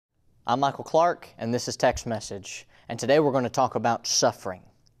I'm Michael Clark, and this is Text Message. And today we're going to talk about suffering.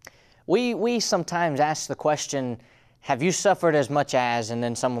 We sometimes ask the question, have you suffered as much as, and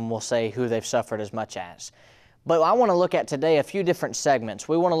then someone will say who they've suffered as much as. But I want to look at today a few different segments.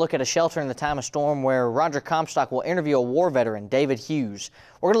 We want to look at a shelter in the time of storm where Roger Comstock will interview a war veteran, David Hughes.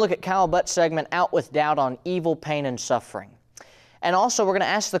 We're going to look at Kyle Butt's segment, Out with Doubt, on evil, pain, and suffering. And also we're going to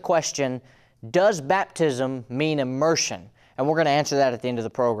ask the question, does baptism mean immersion? And we're going to answer that at the end of the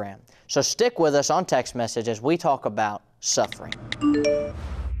program. So stick with us on Text Message as we talk about suffering.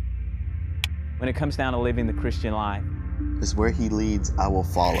 When it comes down to living the Christian life, is where He leads, I will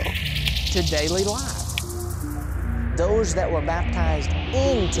follow. To daily life. Those that were baptized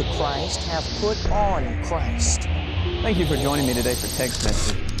into Christ have put on Christ. Thank you for joining me today for Text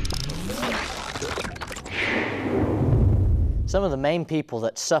Message. Some of the main people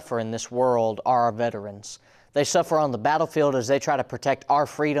that suffer in this world are our veterans. They suffer on the battlefield as they try to protect our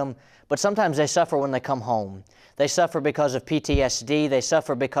freedom, but sometimes they suffer when they come home. They suffer because of PTSD. They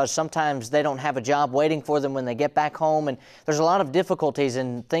suffer because sometimes they don't have a job waiting for them when they get back home, and there's a lot of difficulties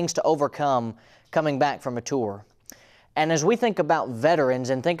and things to overcome coming back from a tour. And as we think about veterans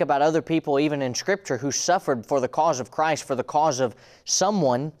and think about other people even in Scripture who suffered for the cause of Christ, for the cause of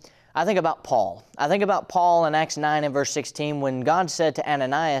someone, I think about Paul. I think about Paul in Acts 9 and verse 16 when God said to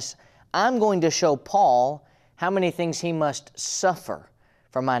Ananias, I'm going to show Paul how many things he must suffer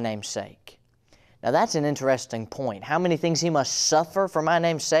for my name's sake. Now that's an interesting point. How many things he must suffer for my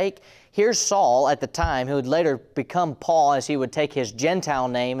name's sake? Here's Saul at the time, who would later become Paul as he would take his Gentile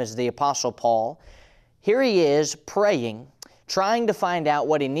name as the Apostle Paul. Here he is praying, trying to find out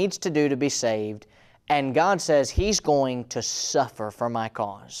what he needs to do to be saved, and God says he's going to suffer for my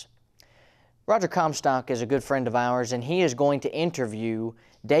cause. Roger Comstock is a good friend of ours, and he is going to interview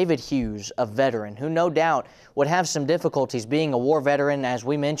David Hughes, a veteran, who no doubt would have some difficulties being a war veteran, as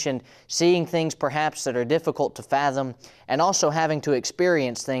we mentioned, seeing things perhaps that are difficult to fathom, and also having to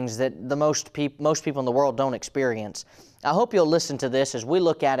experience things that most people in the world don't experience. I hope you'll listen to this as we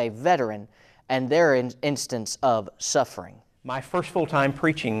look at a veteran and their instance of suffering. My first full-time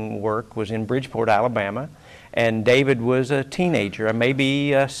preaching work was in Bridgeport, Alabama, and David was a teenager,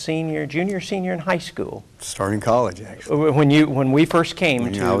 maybe a junior, senior in high school. Starting college, actually. When we first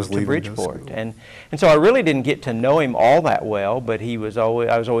came to Bridgeport, and so I really didn't get to know him all that well, but I was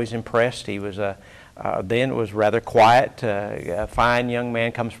always impressed. He was then was rather quiet, a fine young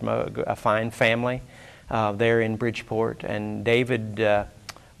man, comes from a fine family there in Bridgeport, and David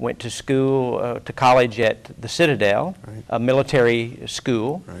went to school, to college at the Citadel, right, a military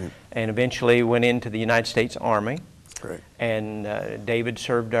school, right, and eventually went into the United States Army. Right. And David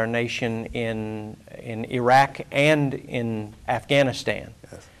served our nation in Iraq and in Afghanistan.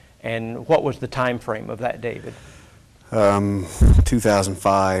 Yes. And what was the time frame of that, David?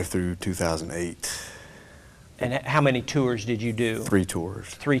 2005 through 2008. And how many tours did you do? 3 tours.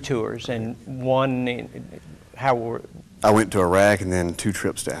 3 tours, and one, how were... I went to Iraq and then 2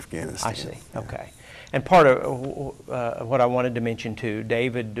 trips to Afghanistan. I see. Yeah. Okay. And part of what I wanted to mention too,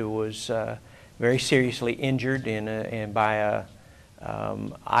 David was very seriously injured by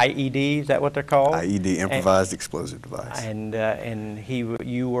IED. Is that what they're called? IED, improvised explosive device. And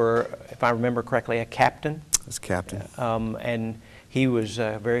you were, if I remember correctly, a captain. I was captain. And he was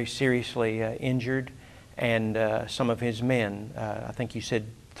very seriously injured, and some of his men. I think you said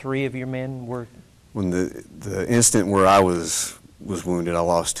 3 of your men were. When the incident where I was wounded, I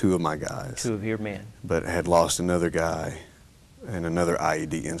lost 2 of my guys. 2 of your men. But had lost another guy in another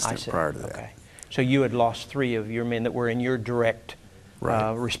IED incident prior to that. Okay. So you had lost 3 of your men that were in your direct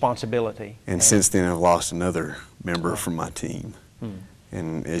responsibility. And since then I've lost another member from my team.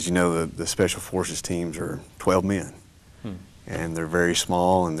 And as you know, the Special Forces teams are 12 men. And they're very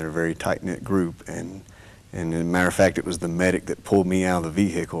small and they're a very tight-knit group. And as a matter of fact, it was the medic that pulled me out of the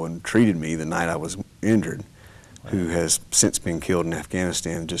vehicle and treated me the night I was injured, who has since been killed in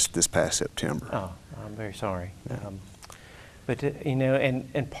Afghanistan just this past September. Oh, I'm very sorry. Yeah. But, you know,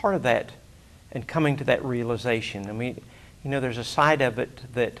 and part of that, and coming to that realization, I mean, you know, there's a side of it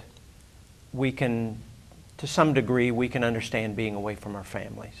that we can, to some degree, we can understand being away from our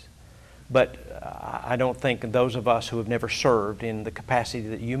families. But I don't think those of us who have never served in the capacity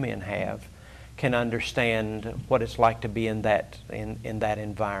that you men have can understand what it's like to be in that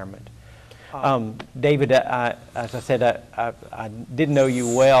environment. David, as I said, I didn't know you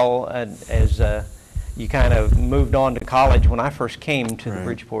well as you kind of moved on to college when I first came to the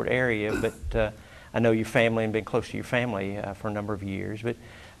Bridgeport area, but I know your family and been close to your family for a number of years. But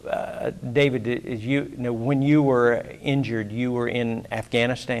David, when you were injured, you were in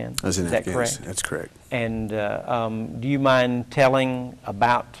Afghanistan? I was in Afghanistan. Correct? That's correct. And do you mind telling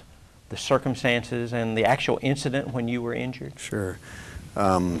about the circumstances and the actual incident when you were injured? Sure.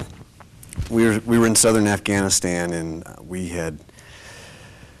 We were in southern Afghanistan, and we had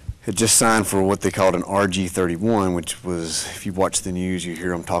just signed for what they called an RG-31, which was, if you watch the news, you hear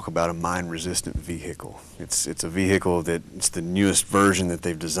them talk about a mine-resistant vehicle. It's a vehicle that, it's the newest version that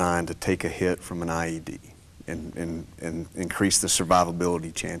they've designed to take a hit from an IED and increase the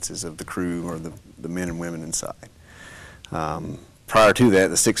survivability chances of the crew or the men and women inside. Prior to that,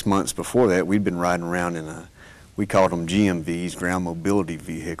 the 6 months before that, we'd been riding around in we called them GMVs, ground mobility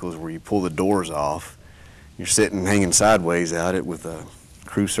vehicles, where you pull the doors off. You're sitting hanging sideways out it with a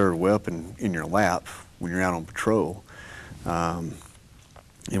crew served weapon in your lap when you're out on patrol. And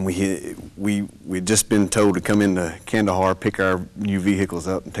we'd just been told to come into Kandahar, pick our new vehicles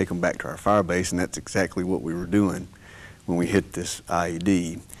up and take them back to our fire base, and that's exactly what we were doing when we hit this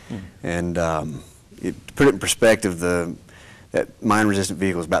IED. And to put it in perspective, that mine-resistant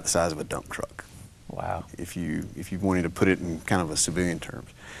vehicle is about the size of a dump truck. Wow. If you wanted to put it in kind of a civilian terms.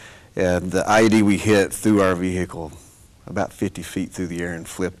 The IED we hit threw our vehicle about 50 feet through the air and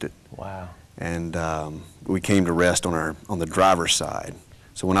flipped it. Wow. And we came to rest on the driver's side.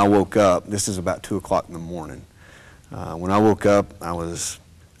 So when I woke up, this is about 2 o'clock in the morning. When I woke up, I was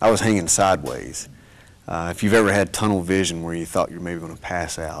hanging sideways. If you've ever had tunnel vision where you thought you were maybe going to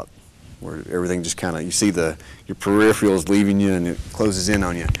pass out, where everything just kind of, you see your peripherals leaving you and it closes in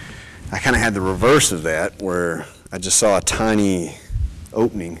on you. I kind of had the reverse of that, where I just saw a tiny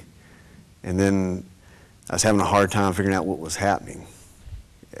opening, and then I was having a hard time figuring out what was happening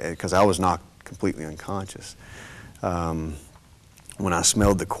because I was knocked completely unconscious. When I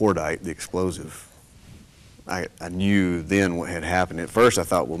smelled the cordite, the explosive, I knew then what had happened. At first I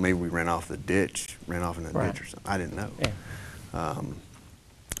thought, well, maybe we ran off in a ditch or something. I didn't know. Yeah.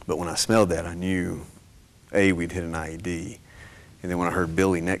 But when I smelled that, I knew, A, we'd hit an IED. And then when I heard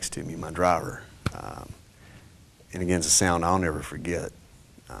Billy next to me, my driver, and again, it's a sound I'll never forget,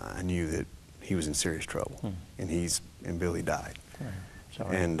 I knew that he was in serious trouble, and Billy died.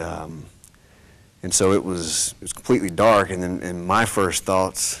 Sorry. And so it was completely dark, and my first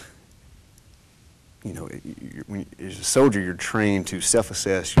thoughts, as a soldier, you're trained to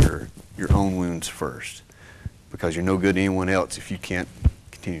self-assess your own wounds first, because you're no good to anyone else if you can't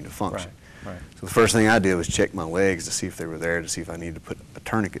continue to function. Right. So the first thing I did was check my legs to see if they were there, to see if I needed to put a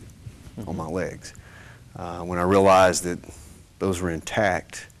tourniquet on my legs. When I realized that those were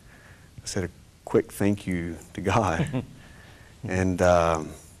intact, I said a quick thank you to God. And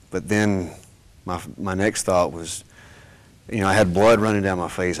but then my next thought was, I had blood running down my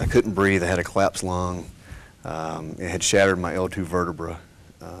face. I couldn't breathe. I had a collapsed lung. It had shattered my L2 vertebra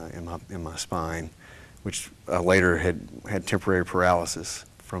in my spine, which later had temporary paralysis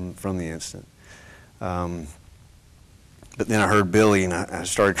from the incident. But then I heard Billy, and I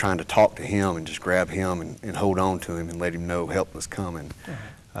started trying to talk to him and just grab him and hold on to him and let him know help was coming.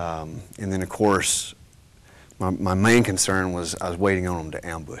 And then, of course, my main concern was I was waiting on him to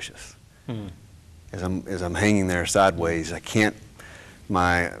ambush us. As I'm hanging there sideways, I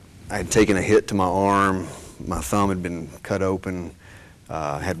had taken a hit to my arm. My thumb had been cut open.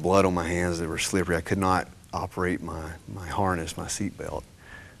 Had blood on my hands that were slippery. I could not operate my harness, my seat belt,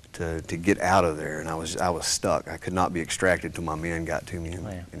 to get out of there, and I was stuck. I could not be extracted till my men got to me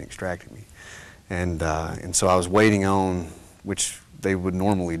and extracted me. And so I was waiting on, which they would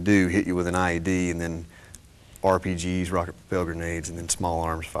normally do, hit you with an IED and then RPGs, rocket propelled grenades, and then small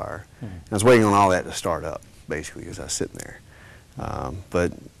arms fire. And I was waiting on all that to start up, basically, as I was sitting there.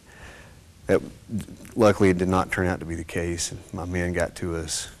 But luckily it did not turn out to be the case. My men got to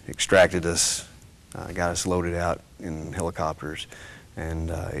us, extracted us, got us loaded out in helicopters, and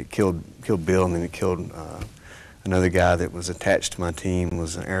it killed Bill, and then it killed another guy that was attached to my team,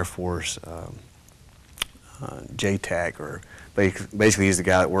 was an Air Force JTAC, or basically he's the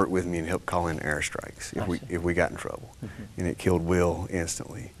guy that worked with me and helped call in airstrikes if we got in trouble. And it killed Will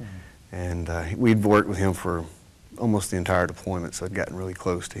instantly. And we'd worked with him for almost the entire deployment, so I'd gotten really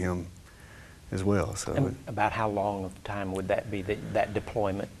close to him as well. So and about how long of time would that be, that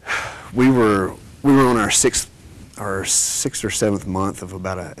deployment? We were on our sixth or seventh month of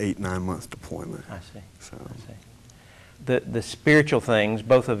about an 8-9 month deployment. I see. So. I see. The spiritual things,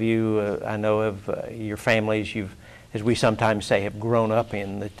 both of you, I know of your families, you've, as we sometimes say, have grown up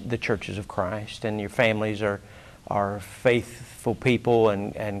in the churches of Christ, and your families are faithful people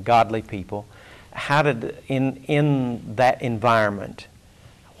and godly people. How did, in that environment,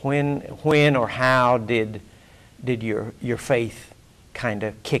 when or how did your faith kind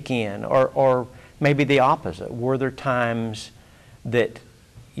of kick in, or maybe the opposite? Were there times that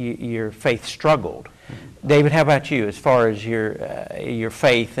your faith struggled. David, how about you? As far as your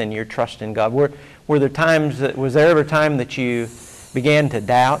faith and your trust in God, were there times was there ever a time that you began to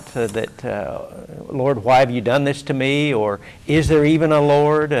doubt Lord, why have you done this to me? Or is there even a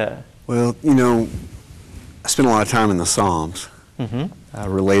Lord? Well, you know, I spent a lot of time in the Psalms. I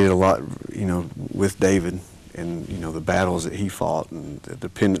related a lot, you know, with David and, you know, the battles that he fought and the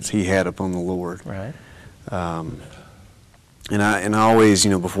dependence he had upon the Lord. Right. And I always,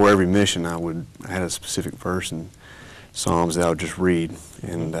 you know, before every mission, I had a specific verse in Psalms that I would just read.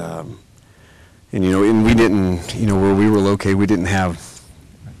 And you know, and we didn't, you know, where we were located, we didn't have,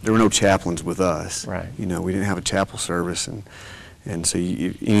 there were no chaplains with us. Right. You know, we didn't have a chapel service, and so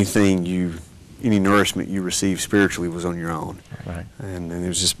any nourishment you received spiritually was on your own. Right. And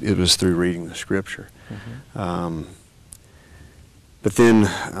it was through reading the Scripture. But then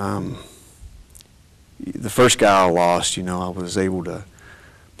the first guy I lost, you know, I was able to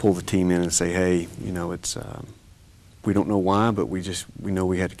pull the team in and say, hey, you know, it's we don't know why, but we know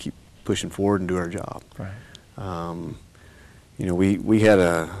we had to keep pushing forward and do our job. Right. You know, we had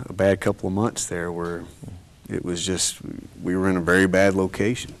a bad couple of months there where it was just, we were in a very bad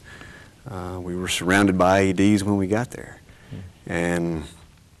location. We were surrounded by IEDs when we got there. And,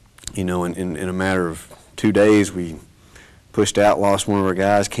 you know, in a matter of 2 days, we pushed out, lost one of our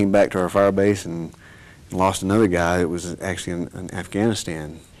guys, came back to our fire base, and lost another guy. It was actually an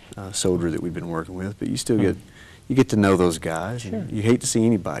Afghanistan soldier that we've been working with. But you still get to know those guys. Sure. You hate to see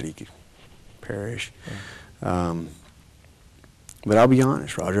anybody perish. But I'll be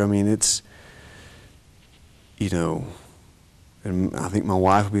honest, Roger, I mean, it's, you know, and I think my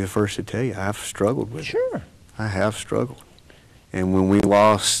wife will be the first to tell you, I've struggled with it. Sure. I have struggled. And when we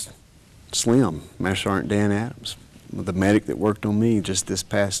lost Slim, Master Sergeant Dan Adams, the medic that worked on me just this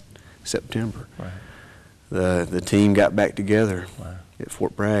past September, Right. the team got back together Wow. at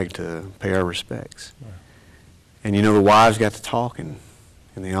Fort Bragg to pay our respects. Wow. And you know, the wives got to talking,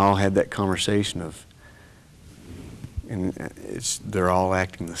 and they all had that conversation of, and they're all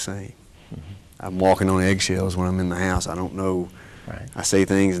acting the same. I'm walking on eggshells when I'm in the house. I don't know. Right. I say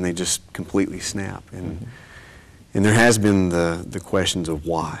things and they just completely snap. And there has been the questions of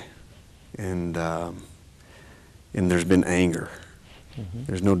why, and there's been anger.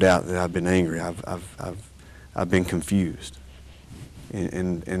 There's no doubt that I've been angry. I've been confused,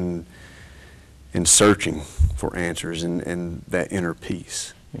 and searching for answers and that inner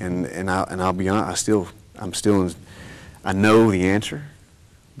peace. And I'll be honest. I know the answer,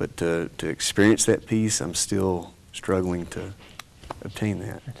 but to experience that peace, I'm still struggling to obtain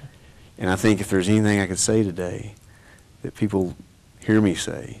that. And I think if there's anything I could say today that people hear me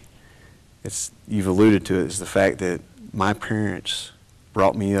say, you've alluded to it, is the fact that my parents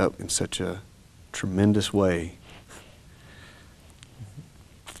brought me up in such a tremendous way.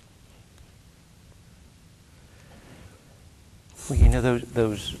 Well, you know,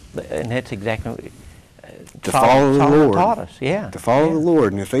 those, and that's exactly what To follow the Solomon Lord. taught us. Yeah. To follow yeah. the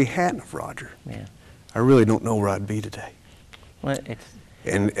Lord. And if they hadn't have, Roger, Yeah. I really don't know where I'd be today. Well, it's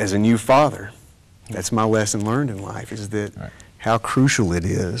And as a new father, that's my lesson learned in life, is that how crucial it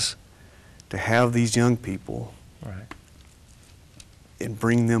is to have these young people right. and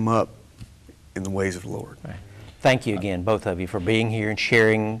bring them up in the ways of the Lord. Right. Thank you again, both of you, for being here and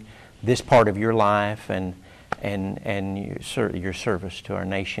sharing this part of your life and your service to our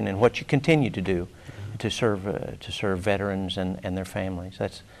nation and what you continue to do to serve veterans and their families.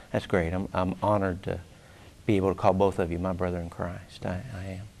 That's great. I'm honored to be able to call both of you my brother in Christ. I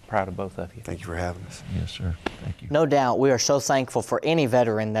am proud of both of you. Thank you for having us. Yes, sir. Thank you. No doubt, we are so thankful for any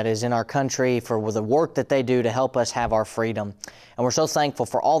veteran that is in our country, for the work that they do to help us have our freedom. And we're so thankful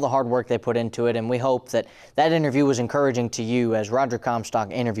for all the hard work they put into it, and we hope that that interview was encouraging to you as Roger Comstock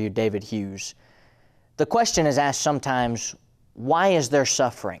interviewed David Hughes. The question is asked sometimes, why is there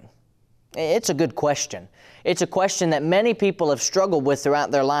suffering? It's a good question. It's a question that many people have struggled with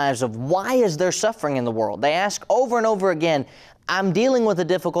throughout their lives of why is there suffering in the world? They ask over and over again, I'm dealing with a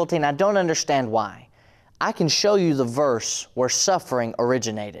difficulty and I don't understand why. I can show you the verse where suffering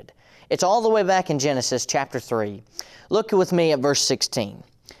originated. It's all the way back in Genesis chapter 3. Look with me at verse 16.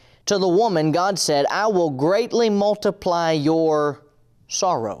 To the woman, God said, I will greatly multiply your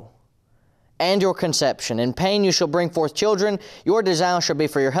sorrow and your conception. In pain you shall bring forth children. Your desire shall be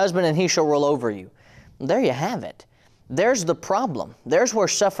for your husband, and he shall rule over you. There you have it. There's the problem. There's where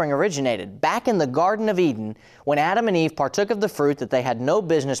suffering originated. Back in the Garden of Eden, when Adam and Eve partook of the fruit that they had no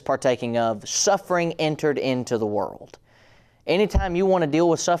business partaking of, suffering entered into the world. Anytime you want to deal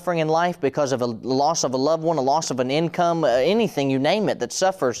with suffering in life because of a loss of a loved one, a loss of an income, anything, you name it,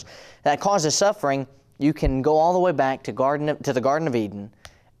 that causes suffering, you can go all the way back to the Garden of Eden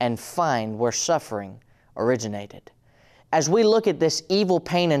and find where suffering originated. As we look at this evil,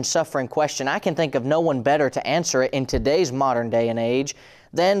 pain, and suffering question, I can think of no one better to answer it in today's modern day and age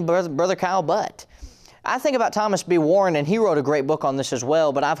than Brother Kyle Butt. I think about Thomas B. Warren, and he wrote a great book on this as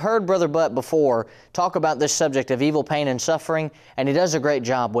well, but I've heard Brother Butt before talk about this subject of evil, pain, and suffering, and he does a great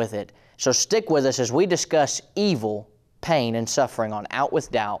job with it. So stick with us as we discuss evil, pain, and suffering on Out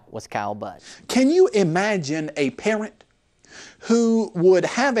With Doubt with Kyle Butt. Can you imagine a parent who would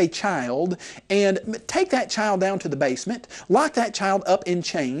have a child and take that child down to the basement, lock that child up in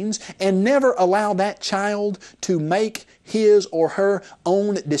chains, and never allow that child to make his or her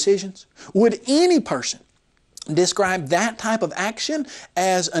own decisions? Would any person describe that type of action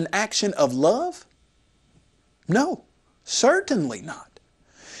as an action of love? No, certainly not.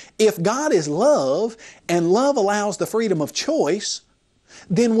 If God is love and love allows the freedom of choice,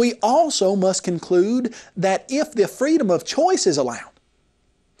 then we also must conclude that if the freedom of choice is allowed,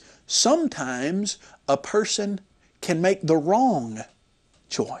 sometimes a person can make the wrong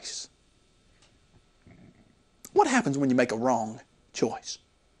choice. What happens when you make a wrong choice?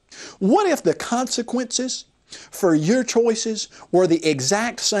 What if the consequences for your choices were the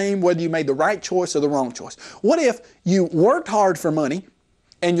exact same whether you made the right choice or the wrong choice? What if you worked hard for money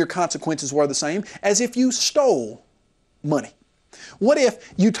and your consequences were the same as if you stole money? What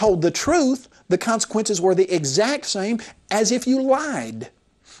if you told the truth, the consequences were the exact same as if you lied?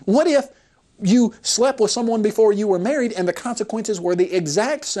 What if you slept with someone before you were married and the consequences were the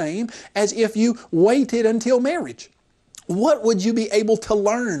exact same as if you waited until marriage? What would you be able to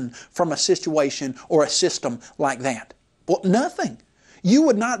learn from a situation or a system like that? Well, nothing. You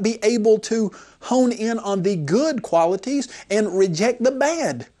would not be able to hone in on the good qualities and reject the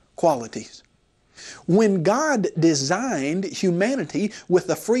bad qualities. When God designed humanity with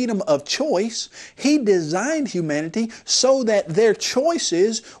the freedom of choice, He designed humanity so that their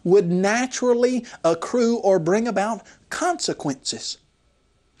choices would naturally accrue or bring about consequences.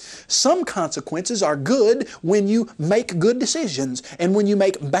 Some consequences are good when you make good decisions, and when you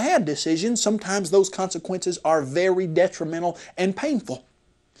make bad decisions, sometimes those consequences are very detrimental and painful.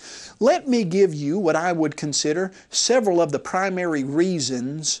 Let me give you what I would consider several of the primary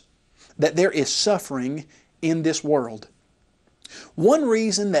reasons that there is suffering in this world. One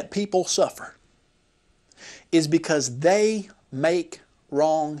reason that people suffer is because they make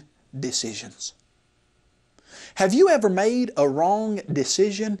wrong decisions. Have you ever made a wrong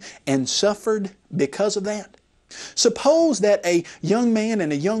decision and suffered because of that? Suppose that a young man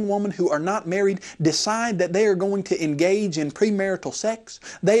and a young woman who are not married decide that they are going to engage in premarital sex.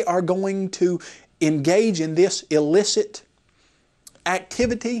 They are going to engage in this illicit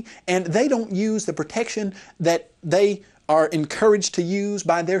activity, and they don't use the protection that they are encouraged to use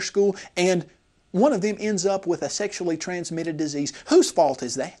by their school, and one of them ends up with a sexually transmitted disease. Whose fault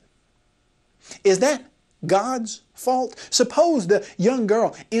is that? Is that God's fault? Suppose the young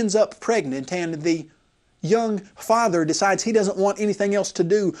girl ends up pregnant and the young father decides he doesn't want anything else to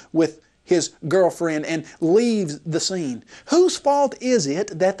do with his girlfriend and leaves the scene. Whose fault is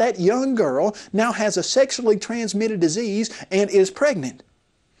it that that young girl now has a sexually transmitted disease and is pregnant?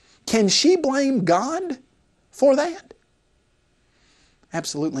 Can she blame God for that?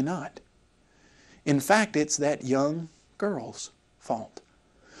 Absolutely not. In fact, it's that young girl's fault.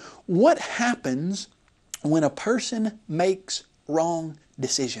 What happens when a person makes wrong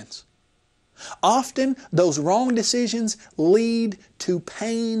decisions? Often those wrong decisions lead to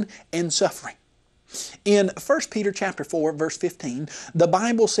pain and suffering. In 1 Peter chapter 4, verse 15, the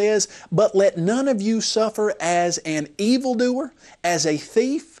Bible says, "But let none of you suffer as an evildoer, as a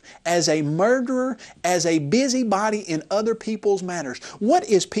thief, as a murderer, as a busybody in other people's matters." What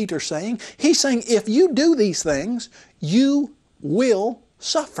is Peter saying? He's saying if you do these things, you will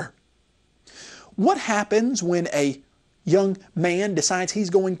suffer. What happens when a young man decides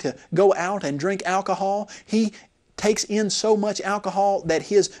he's going to go out and drink alcohol? He takes in so much alcohol that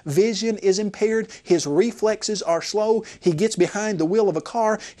his vision is impaired, his reflexes are slow, he gets behind the wheel of a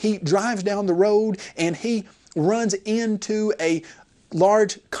car, he drives down the road, and he runs into a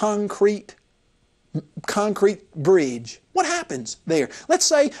large concrete bridge. What happens there? Let's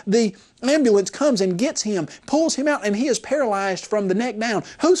say the ambulance comes and gets him, pulls him out, and he is paralyzed from the neck down.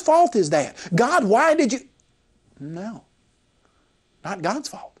 Whose fault is that? God, why did you? No, not God's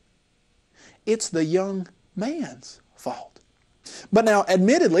fault. It's the young man's fault. But now,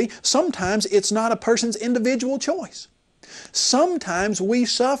 admittedly, sometimes it's not a person's individual choice. Sometimes we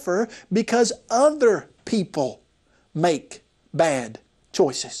suffer because other people make bad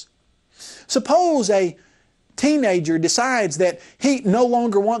choices. Suppose a teenager decides that he no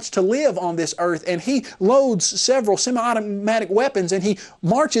longer wants to live on this earth, and he loads several semi-automatic weapons, and he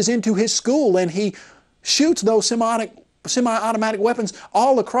marches into his school, and he shoots those semi-automatic weapons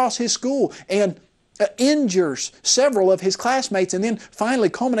all across his school, and injures several of his classmates, and then finally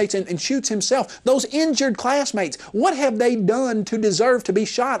culminates and shoots himself. Those injured classmates, what have they done to deserve to be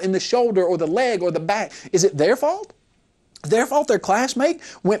shot in the shoulder or the leg or the back? Is it their fault? Their fault their classmate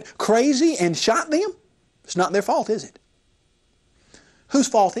went crazy and shot them? It's not their fault, is it? Whose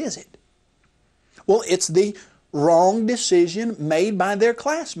fault is it? Well, it's the wrong decision made by their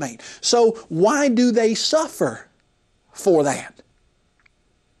classmate. So why do they suffer for that?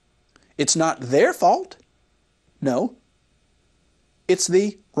 It's not their fault. No. It's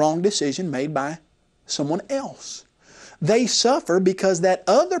the wrong decision made by someone else. They suffer because that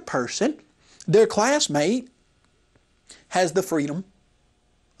other person, their classmate, has the freedom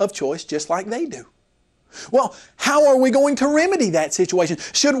of choice just like they do. Well, how are we going to remedy that situation?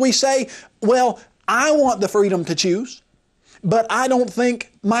 Should we say, well, I want the freedom to choose, but I don't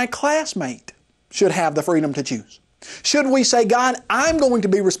think my classmate should have the freedom to choose? Should we say, God, I'm going to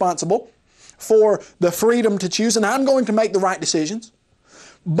be responsible for the freedom to choose, and I'm going to make the right decisions,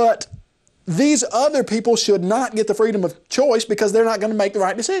 but these other people should not get the freedom of choice because they're not going to make the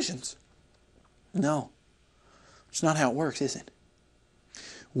right decisions? No. It's not how it works, is it?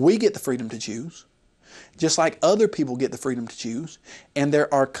 We get the freedom to choose, just like other people get the freedom to choose, and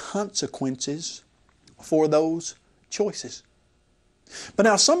there are consequences for those choices. But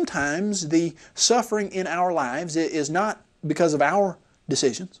now sometimes the suffering in our lives is not because of our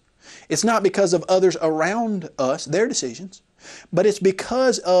decisions. It's not because of others around us, their decisions, but it's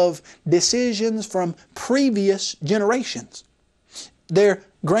because of decisions from previous generations. Their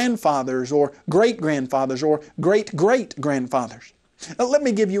grandfathers or great-grandfathers or great-great-grandfathers. Now, let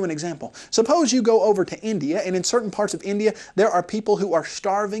me give you an example. Suppose you go over to India, and in certain parts of India, there are people who are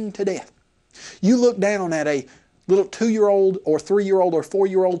starving to death. You look down at a little 2-year-old or 3-year-old or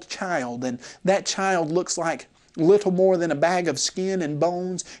 4-year-old child, and that child looks like little more than a bag of skin and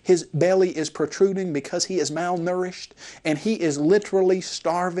bones. His belly is protruding because he is malnourished, and he is literally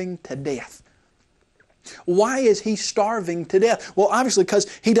starving to death. Why is he starving to death? Well, obviously because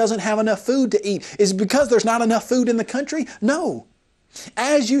he doesn't have enough food to eat. Is it because there's not enough food in the country? No.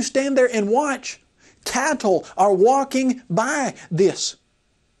 As you stand there and watch, cattle are walking by this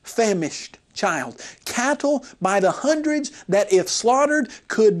famished child. Cattle by the hundreds that, if slaughtered,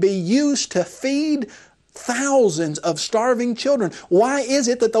 could be used to feed thousands of starving children. Why is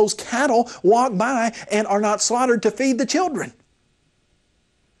it that those cattle walk by and are not slaughtered to feed the children?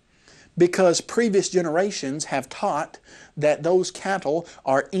 Because previous generations have taught that those cattle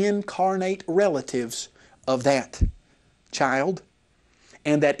are incarnate relatives of that child,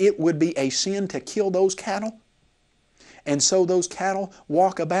 and that it would be a sin to kill those cattle. And so those cattle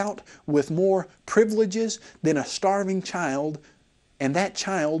walk about with more privileges than a starving child, and that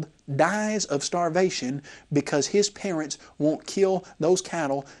child dies of starvation because his parents won't kill those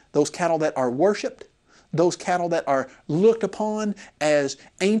cattle that are worshipped, those cattle that are looked upon as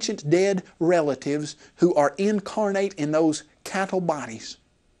ancient dead relatives who are incarnate in those cattle bodies.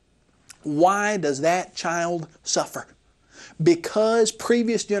 Why does that child suffer? Because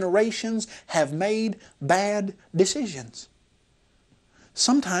previous generations have made bad decisions.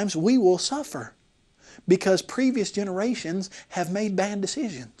 Sometimes we will suffer because previous generations have made bad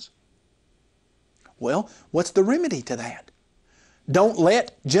decisions. Well, what's the remedy to that? Don't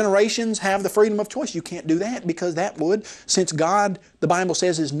let generations have the freedom of choice. You can't do that, because that would, since God, the Bible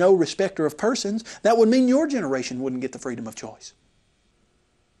says, is no respecter of persons, that would mean your generation wouldn't get the freedom of choice.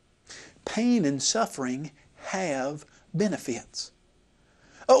 Pain and suffering have benefits.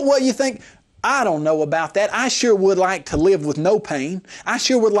 Oh, well, you think, I don't know about that. I sure would like to live with no pain. I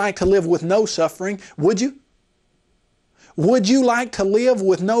sure would like to live with no suffering. Would you? Would you like to live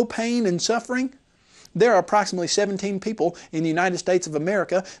with no pain and suffering? There are approximately 17 people in the United States of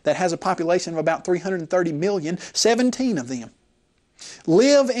America that has a population of about 330 million. 17 of them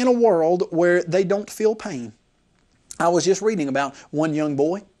live in a world where they don't feel pain. I was just reading about one young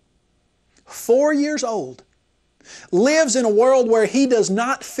boy, 4 years old, lives in a world where he does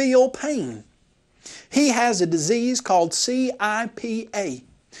not feel pain. He has a disease called CIPA,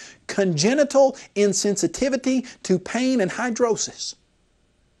 congenital insensitivity to pain and hydrosis.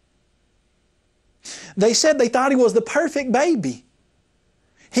 They said they thought he was the perfect baby.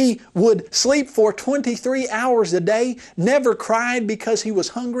 He would sleep for 23 hours a day, never cried because he was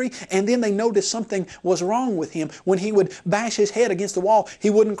hungry, and then they noticed something was wrong with him. When he would bash his head against the wall, he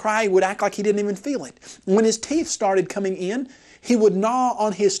wouldn't cry, he would act like he didn't even feel it. When his teeth started coming in, He would gnaw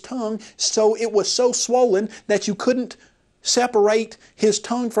on his tongue so it was so swollen that you couldn't separate his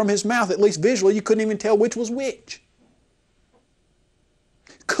tongue from his mouth. At least visually, you couldn't even tell which was which.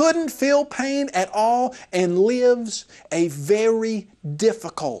 Couldn't feel pain at all and lives a very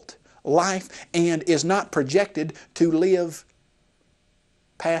difficult life and is not projected to live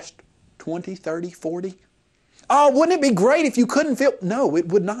past 20, 30, 40. Oh, wouldn't it be great if you couldn't feel? No, it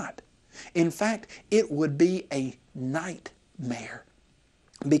would not. In fact, it would be a nightmare,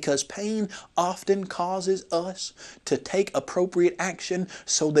 because pain often causes us to take appropriate action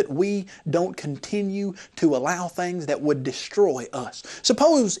so that we don't continue to allow things that would destroy us.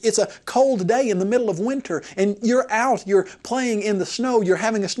 Suppose it's a cold day in the middle of winter and you're out, you're playing in the snow, you're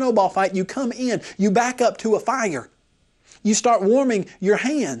having a snowball fight, you come in, you back up to a fire, you start warming your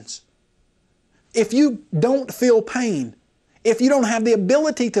hands. If you don't feel pain, if you don't have the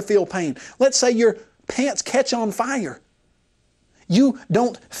ability to feel pain, let's say your pants catch on fire. You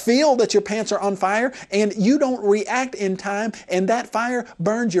don't feel that your pants are on fire and you don't react in time, and that fire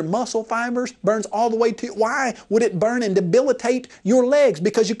burns your muscle fibers, burns all the way to, why would it burn and debilitate your legs?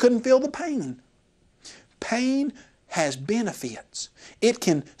 Because you couldn't feel the pain. Pain has benefits. It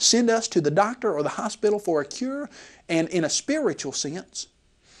can send us to the doctor or the hospital for a cure, and in a spiritual sense,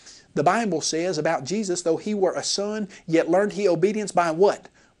 the Bible says about Jesus, though He were a son, yet learned He obedience by what?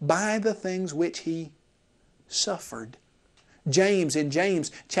 By the things which He suffered. James in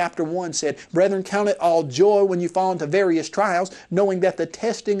James chapter 1 said, "Brethren, count it all joy when you fall into various trials, knowing that the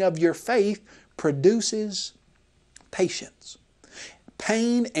testing of your faith produces patience."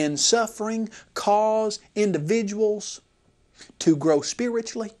 Pain and suffering cause individuals to grow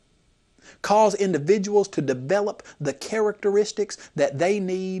spiritually, cause individuals to develop the characteristics that they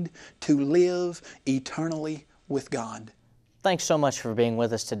need to live eternally with God. Thanks so much for being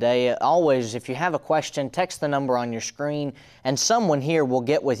with us today. Always, if you have a question, text the number on your screen, and someone here will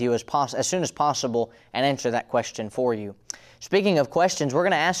get with you as soon as possible and answer that question for you. Speaking of questions, we're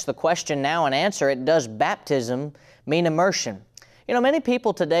going to ask the question now and answer it. Does baptism mean immersion? You know, many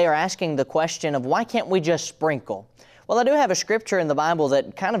people today are asking the question of, why can't we just sprinkle? Well, I do have a scripture in the Bible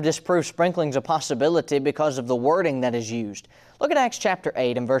that kind of disproves sprinkling's a possibility because of the wording that is used. Look at Acts chapter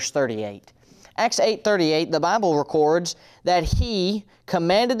 8 and verse 38. Acts 8:38, the Bible records that He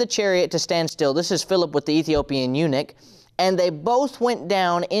commanded the chariot to stand still. This is Philip with the Ethiopian eunuch. And they both went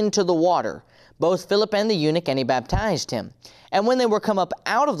down into the water, both Philip and the eunuch, and He baptized him. And when they were come up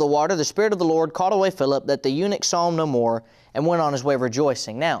out of the water, the Spirit of the Lord caught away Philip, that the eunuch saw him no more, and went on his way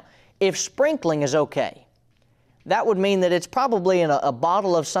rejoicing. Now, if sprinkling is okay, that would mean that it's probably in a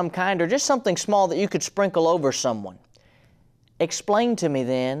bottle of some kind, or just something small that you could sprinkle over someone. Explain to me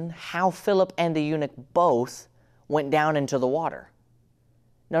then how Philip and the eunuch both went down into the water.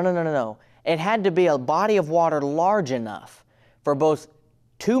 No. It had to be a body of water large enough for both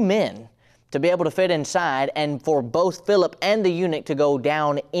two men to be able to fit inside, and for both Philip and the eunuch to go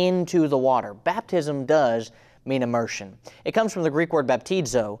down into the water. Baptism does mean immersion. It comes from the Greek word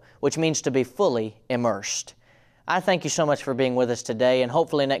baptizo, which means to be fully immersed. I thank you so much for being with us today, and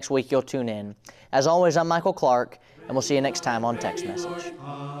hopefully next week you'll tune in. As always, I'm Michael Clark, and we'll see you next time on Text Message.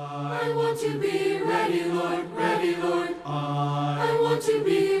 I want to be ready, Lord, ready, Lord. I want to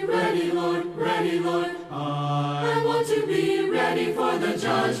be ready, Lord, ready, Lord. I want to be ready for the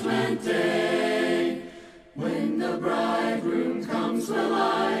judgment day. When the bridegroom comes, will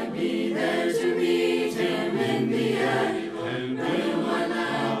I be there to meet Him in the air? And will my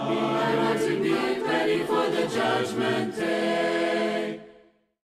lamp be? I want to be ready for the judgment day.